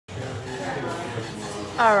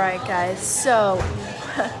All right, guys, so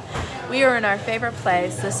we are in our favorite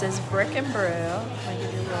place. This is Brick and Brew. I'll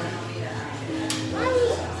give you a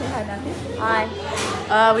little... Say hi, Matthew.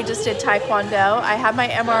 Hi. We just did Taekwondo. I had my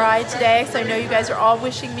MRI today, so I know you guys are all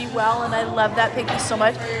wishing me well, and I love that. Thank you so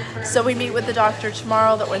much. So we meet with the doctor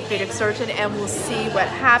tomorrow, the orthopedic surgeon, and we'll see what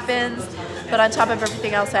happens. But on top of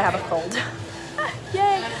everything else, I have a cold.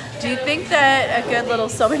 Yay. Do you think that a good little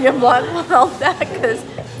Sauvignon Blanc will help that? Because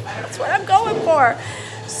that's what I'm going for.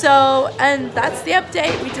 So, and that's the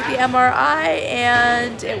update. We did the MRI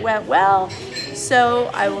and it went well. So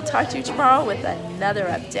I will talk to you tomorrow with another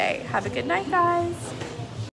update. Have a good night, guys.